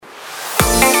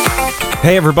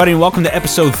Hey everybody, and welcome to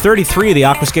episode 33 of the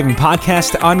Aquascaping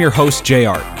Podcast. I'm your host,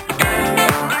 JR.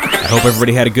 I hope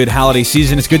everybody had a good holiday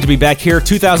season. It's good to be back here,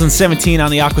 2017 on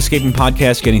the Aquascaping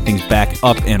Podcast, getting things back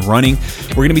up and running.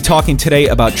 We're going to be talking today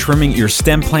about trimming your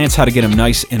stem plants, how to get them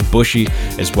nice and bushy,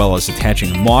 as well as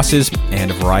attaching mosses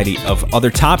and a variety of other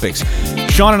topics.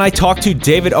 Sean and I talked to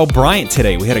David O'Brien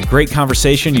today. We had a great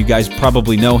conversation. You guys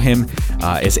probably know him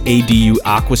as ADU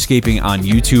Aquascaping on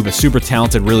YouTube, a super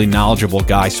talented, really knowledgeable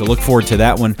guy. So look forward to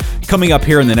that one coming up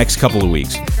here in the next couple of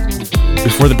weeks.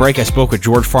 Before the break, I spoke with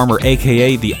George Farmer,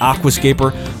 a.k.a. the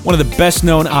Aquascaper, one of the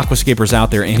best-known aquascapers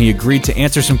out there, and he agreed to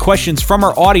answer some questions from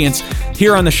our audience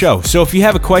here on the show. So if you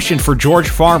have a question for George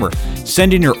Farmer,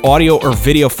 send in your audio or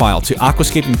video file to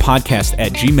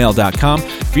aquascapingpodcast@gmail.com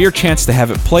for your chance to have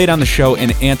it played on the show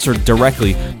and answered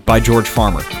directly by George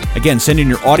Farmer. Again, send in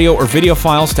your audio or video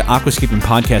files to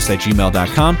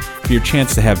aquascapingpodcast@gmail.com for your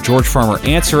chance to have George Farmer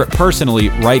answer it personally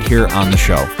right here on the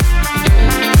show.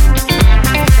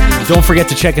 Don't forget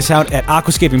to check us out at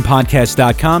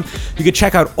aquascapingpodcast.com. You can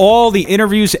check out all the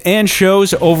interviews and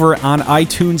shows over on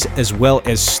iTunes as well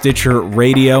as Stitcher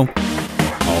Radio.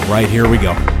 All right, here we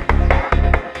go.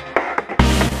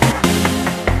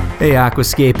 Hey,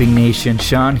 Aquascaping Nation,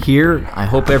 Sean here. I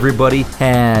hope everybody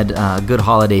had a good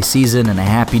holiday season and a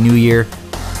happy new year.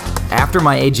 After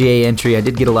my AGA entry, I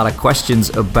did get a lot of questions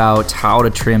about how to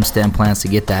trim stem plants to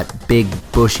get that big,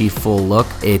 bushy, full look.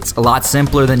 It's a lot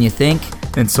simpler than you think.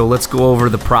 And so let's go over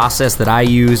the process that I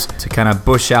use to kind of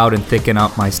bush out and thicken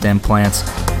up my stem plants.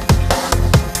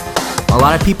 A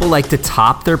lot of people like to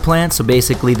top their plants, so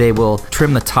basically they will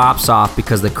trim the tops off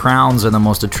because the crowns are the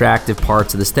most attractive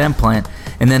parts of the stem plant,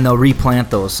 and then they'll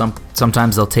replant those.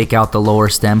 Sometimes they'll take out the lower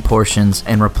stem portions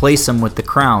and replace them with the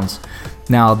crowns.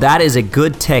 Now, that is a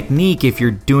good technique if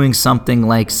you're doing something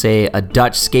like, say, a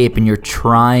Dutch scape and you're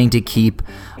trying to keep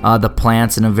the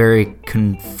plants in a very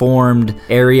conformed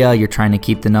area. You're trying to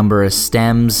keep the number of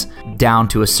stems down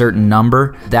to a certain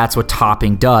number. That's what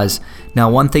topping does. Now,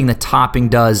 one thing that topping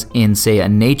does in, say, a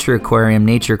nature aquarium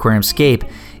scape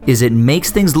is it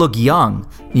makes things look young.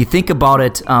 You think about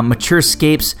it, mature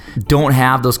scapes don't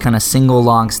have those kind of single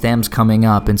long stems coming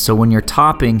up. And so when you're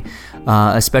topping,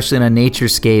 especially in a nature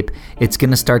scape, it's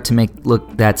going to start to make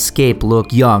that scape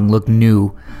look young, look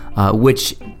new,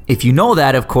 which if you know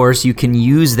that, of course, you can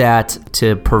use that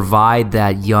to provide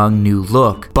that young, new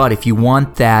look. But if you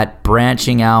want that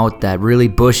branching out, that really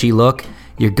bushy look,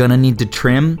 you're going to need to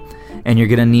trim, and you're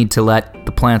going to need to let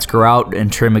the plants grow out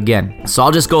and trim again. So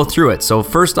I'll just go through it. So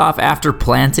first off, after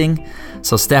planting,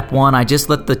 so step one, I just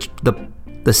let the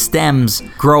stems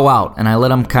grow out, and I let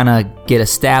them kind of get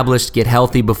established, get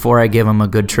healthy before I give them a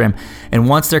good trim. And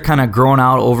once they're kind of grown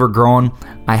out, overgrown,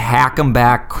 I hack them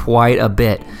back quite a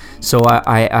bit. So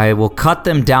I will cut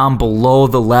them down below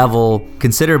the level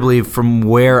considerably from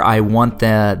where I want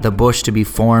the bush to be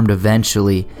formed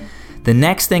eventually. The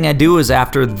next thing I do is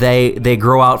after they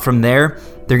grow out from there,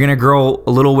 they're going to grow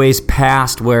a little ways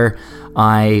past where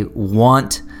I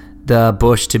want the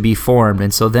bush to be formed.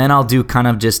 And so then I'll do kind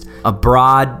of just a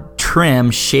broad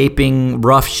trim,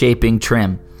 rough shaping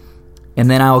trim.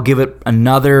 And then I'll give it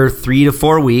another 3 to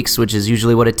 4 weeks, which is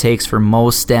usually what it takes for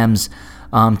most stems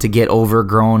to get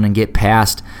overgrown and get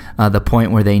past the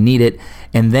point where they need it.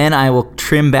 And then I will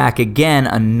trim back again,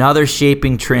 another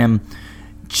shaping trim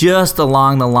just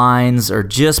along the lines or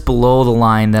just below the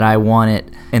line that I want it.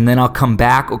 And then I'll come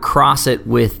back across it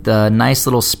with the nice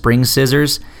little spring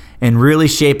scissors and really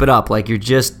shape it up like you're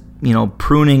just,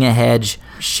 pruning a hedge.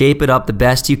 Shape it up the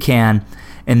best you can.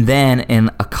 And then in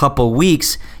a couple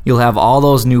weeks, you'll have all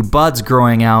those new buds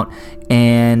growing out,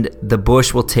 and the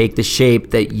bush will take the shape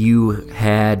that you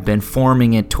had been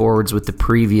forming it towards with the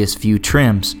previous few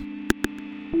trims.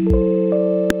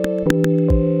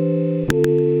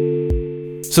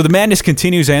 So the madness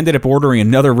continues. I ended up ordering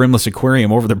another rimless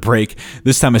aquarium over the break,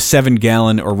 this time a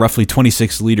 7-gallon or roughly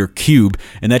 26-liter cube,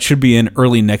 and that should be in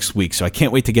early next week. So I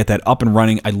can't wait to get that up and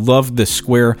running. I love the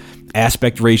square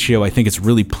aspect ratio. I think it's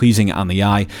really pleasing on the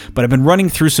eye, but I've been running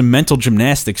through some mental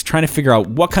gymnastics trying to figure out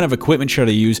what kind of equipment should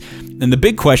I use. And the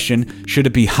big question, should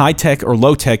it be high-tech or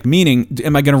low-tech, meaning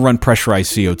am I going to run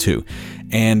pressurized CO2?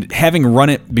 And having run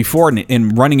it before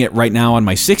and running it right now on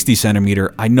my 60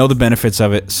 centimeter, I know the benefits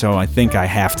of it, so I think I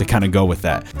have to kind of go with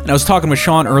that. And I was talking with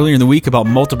Sean earlier in the week about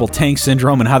multiple tank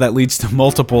syndrome and how that leads to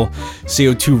multiple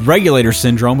CO2 regulator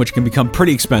syndrome, which can become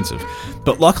pretty expensive.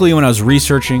 But luckily, when I was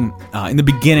researching, in the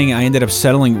beginning, I ended up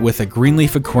settling with a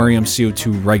Greenleaf Aquarium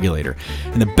CO2 regulator.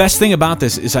 And the best thing about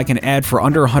this is I can add for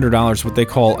under $100 what they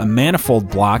call a manifold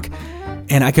block,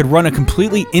 and I could run a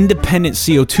completely independent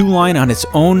CO2 line on its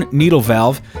own needle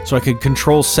valve, so I could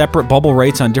control separate bubble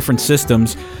rates on different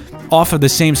systems, off of the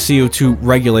same CO2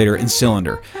 regulator and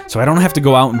cylinder. So I don't have to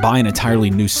go out and buy an entirely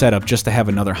new setup just to have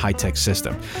another high-tech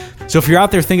system. So if you're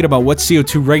out there thinking about what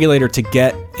CO2 regulator to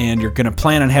get and you're going to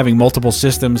plan on having multiple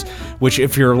systems, which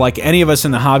if you're like any of us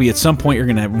in the hobby, at some point you're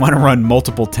going to want to run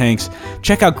multiple tanks,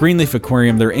 check out Greenleaf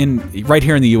Aquarium. They're right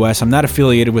here in the US. I'm not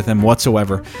affiliated with them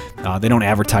whatsoever. They don't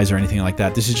advertise or anything like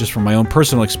that. This is just from my own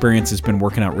personal experience. It's been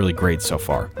working out really great so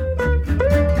far.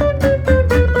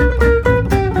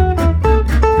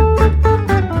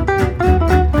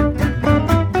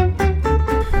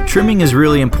 Trimming is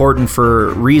really important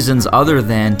for reasons other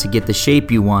than to get the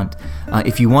shape you want.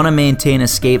 If you want to maintain a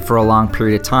scape for a long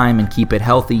period of time and keep it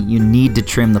healthy, you need to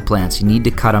trim the plants. You need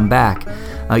to cut them back.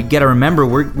 You got to remember,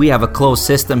 we have a closed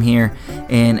system here,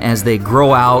 and as they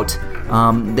grow out,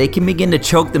 they can begin to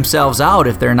choke themselves out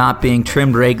if they're not being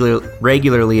trimmed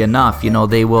regularly enough.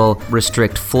 They will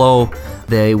restrict flow.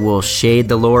 They will shade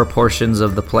the lower portions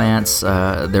of the plants,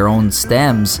 their own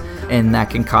stems, and that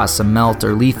can cause some melt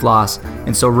or leaf loss.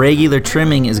 And so regular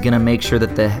trimming is going to make sure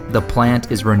that the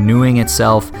plant is renewing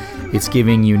itself. It's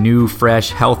giving you new,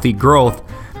 fresh, healthy growth,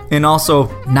 and also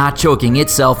not choking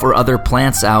itself or other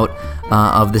plants out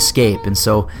of the scape. And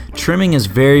so trimming is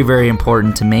very, very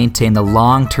important to maintain the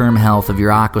long-term health of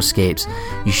your aquascapes.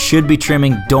 You should be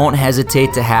trimming. Don't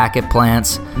hesitate to hack at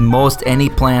plants. Most any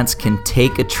plants can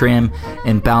take a trim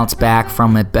and bounce back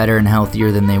from it better and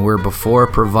healthier than they were before,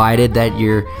 provided that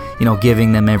you're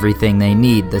giving them everything they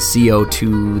need, the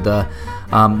CO2,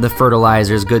 the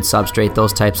fertilizers, good substrate,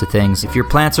 those types of things. If your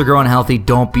plants are growing healthy,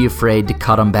 don't be afraid to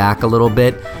cut them back a little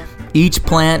bit. Each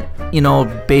plant,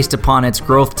 based upon its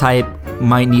growth type,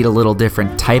 might need a little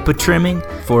different type of trimming.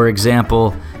 For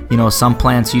example, some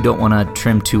plants you don't want to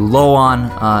trim too low on,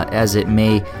 as it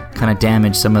may kind of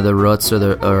damage some of the roots or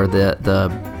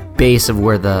the base of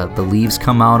where the leaves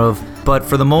come out of. But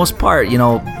for the most part,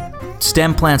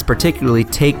 stem plants particularly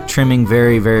take trimming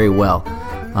very, very well.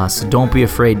 So don't be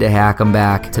afraid to hack them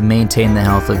back to maintain the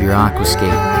health of your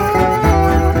aquascape.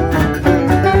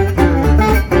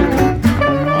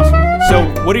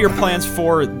 So what are your plans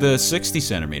for the 60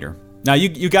 centimeter? Now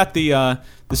you got the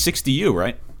 60U,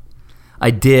 right?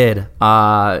 I did.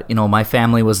 My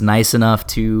family was nice enough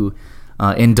to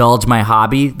indulge my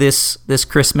hobby this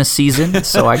Christmas season,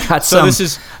 so I got so some. This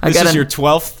is your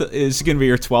 12th. Is it going to be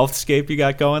your 12th scape you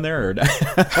got going there? Or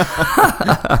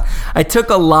I took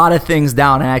a lot of things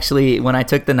down. Actually, when I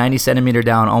took the 90 centimeter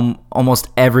down, almost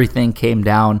everything came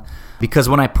down. Because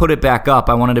when I put it back up,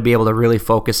 I wanted to be able to really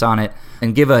focus on it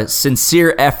and give a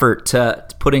sincere effort to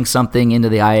putting something into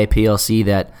the IAPLC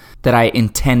that I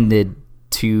intended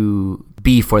to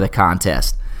be for the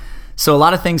contest. So a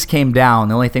lot of things came down.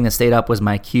 The only thing that stayed up was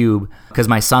my cube, because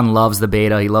my son loves the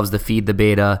beta. He loves to feed the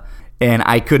beta, and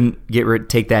I couldn't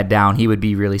take that down. He would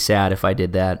be really sad if I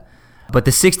did that. But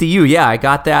the 60U, yeah, I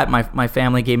got that. My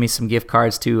family gave me some gift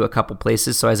cards to a couple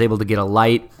places, so I was able to get a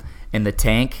light and the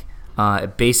tank.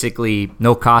 Basically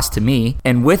no cost to me.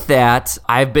 And with that,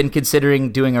 I've been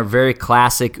considering doing a very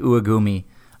classic uagumi.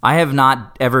 I have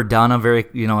not ever done a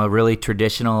really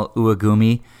traditional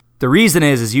uagumi. The reason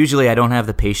is usually I don't have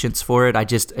the patience for it. I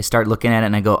start looking at it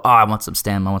and I go, I want some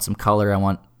stem, I want some color, I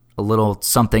want a little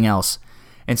something else.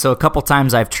 And so a couple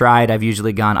times I've tried, I've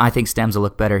usually gone, I think stems will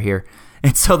look better here.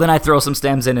 And so then I throw some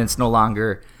stems in and it's no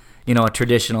longer a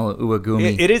traditional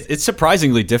uagumi. It's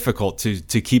surprisingly difficult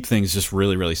to keep things just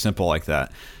really, really simple like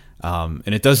that. And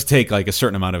it does take like a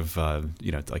certain amount of,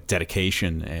 like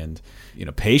dedication and,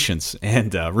 patience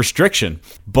and restriction.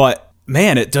 But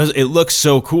man, it looks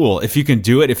so cool. If you can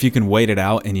do it, if you can wait it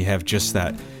out and you have just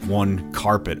that one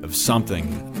carpet of something,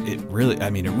 it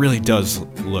really does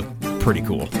look pretty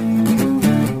cool.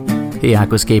 Hey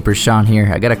Aquascapers, Sean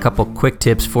here. I got a couple quick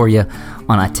tips for you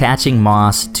on attaching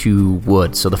moss to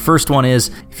wood. So the first one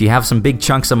is, if you have some big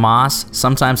chunks of moss,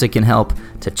 sometimes it can help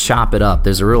to chop it up.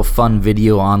 There's a real fun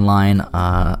video online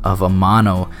of a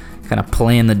mono kind of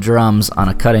playing the drums on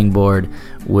a cutting board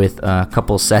with a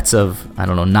couple sets of,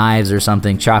 knives or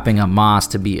something, chopping up moss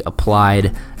to be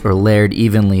applied or layered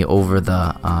evenly over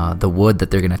the wood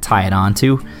that they're going to tie it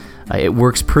onto. It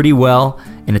works pretty well,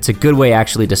 and it's a good way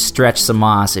actually to stretch some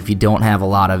moss if you don't have a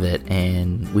lot of it,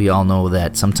 and we all know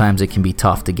that sometimes it can be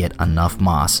tough to get enough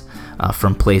moss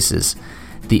from places.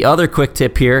 The other quick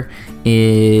tip here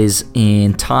is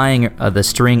in tying the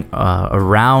string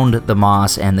around the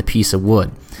moss and the piece of wood.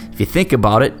 If you think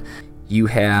about it, you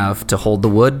have to hold the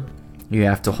wood, you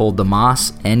have to hold the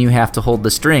moss, and you have to hold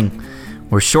the string.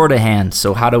 We're short of hands,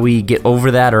 so how do we get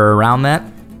over that or around that?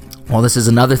 Well, this is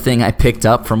another thing I picked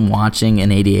up from watching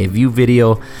an ADA View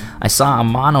video. I saw a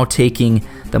mono taking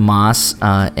the moss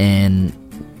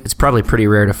and it's probably pretty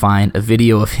rare to find a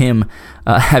video of him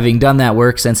having done that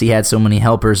work since he had so many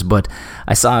helpers, but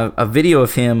I saw a video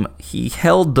of him. He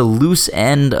held the loose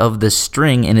end of the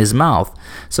string in his mouth.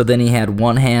 So then he had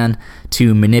one hand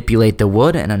to manipulate the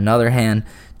wood and another hand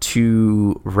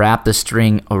to wrap the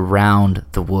string around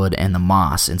the wood and the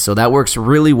moss. And so that works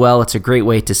really well. It's a great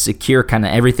way to secure kind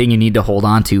of everything you need to hold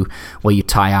on to while you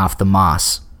tie off the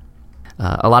moss.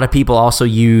 A lot of people also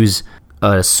use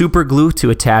super glue to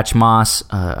attach moss.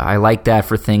 I like that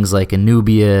for things like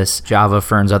Anubias, Java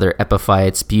ferns, other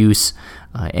epiphytes, buse,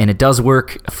 and it does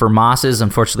work for mosses.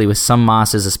 Unfortunately, with some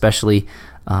mosses, especially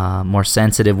more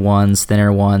sensitive ones,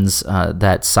 thinner ones,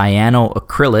 that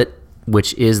cyanoacrylate,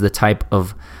 which is the type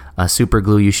of super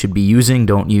glue you should be using.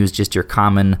 Don't use just your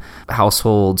common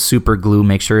household super glue.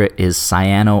 Make sure it is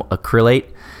cyanoacrylate.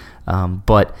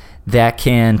 But that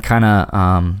can kind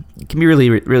of it can be really,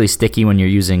 really sticky when you're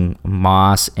using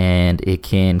moss, and it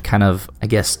can kind of, I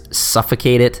guess,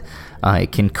 suffocate it.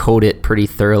 It can coat it pretty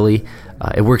thoroughly.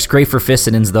 It works great for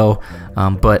ficedins, though,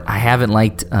 but I haven't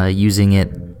liked using it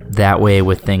that way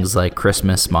with things like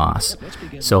Christmas moss.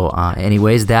 So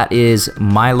anyways, that is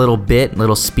my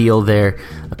little spiel there.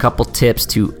 A couple tips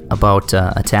about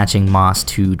attaching moss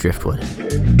to driftwood.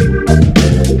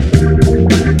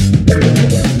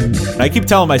 I keep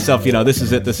telling myself, this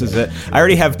is it. I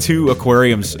already have 2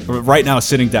 aquariums right now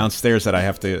sitting downstairs that I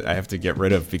have to get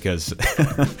rid of because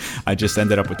I just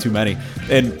ended up with too many.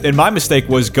 And my mistake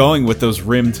was going with those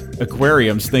rimmed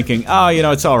aquariums, thinking,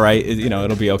 it's all right,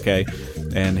 it'll be okay.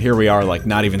 And here we are, like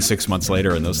not even 6 months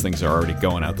later, and those things are already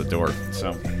going out the door.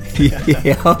 So,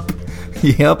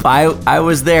 yep. I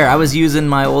was there. I was using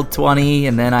my old 20,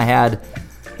 and then I had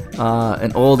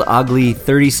an old ugly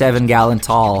 37-gallon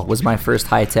tall was my first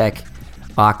high-tech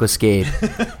aquascape,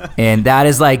 and that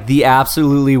is like the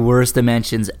absolutely worst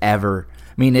dimensions ever.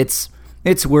 I mean, it's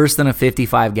worse than a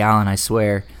 55-gallon, I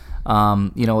swear.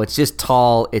 It's just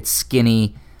tall, it's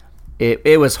skinny.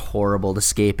 It was horrible to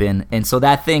scape in, and so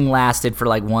that thing lasted for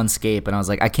like one scape, and I was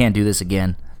like, I can't do this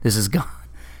again. This is gone.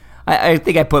 I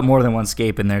think I put more than one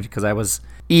scape in there because I was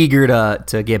eager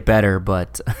to get better,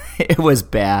 but it was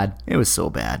bad. It was so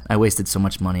bad. I wasted so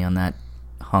much money on that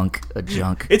hunk of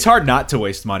junk. It's hard not to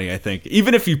waste money, I think,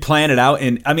 even if you plan it out.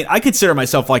 And I mean, I consider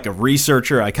myself like a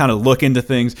researcher. I kind of look into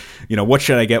things, what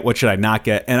should I get, what should I not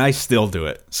get, and I still do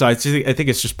it. So I think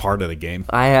it's just part of the game.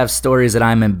 I have stories that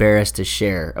I'm embarrassed to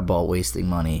share about wasting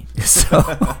money, so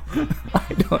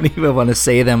I don't even want to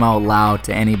say them out loud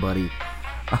to anybody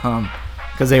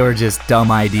because they were just dumb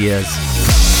ideas.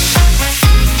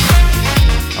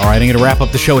 All right, I'm going to wrap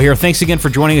up the show here. Thanks again for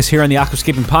joining us here on the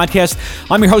Aquascaping Podcast.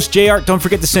 I'm your host, JR. Don't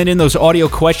forget to send in those audio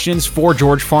questions for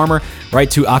George Farmer right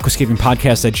to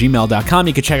aquascapingpodcast@gmail.com.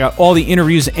 You can check out all the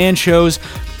interviews and shows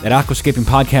at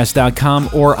aquascapingpodcast.com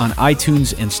or on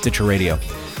iTunes and Stitcher Radio.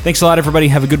 Thanks a lot, everybody.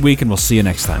 Have a good week, and we'll see you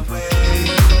next time.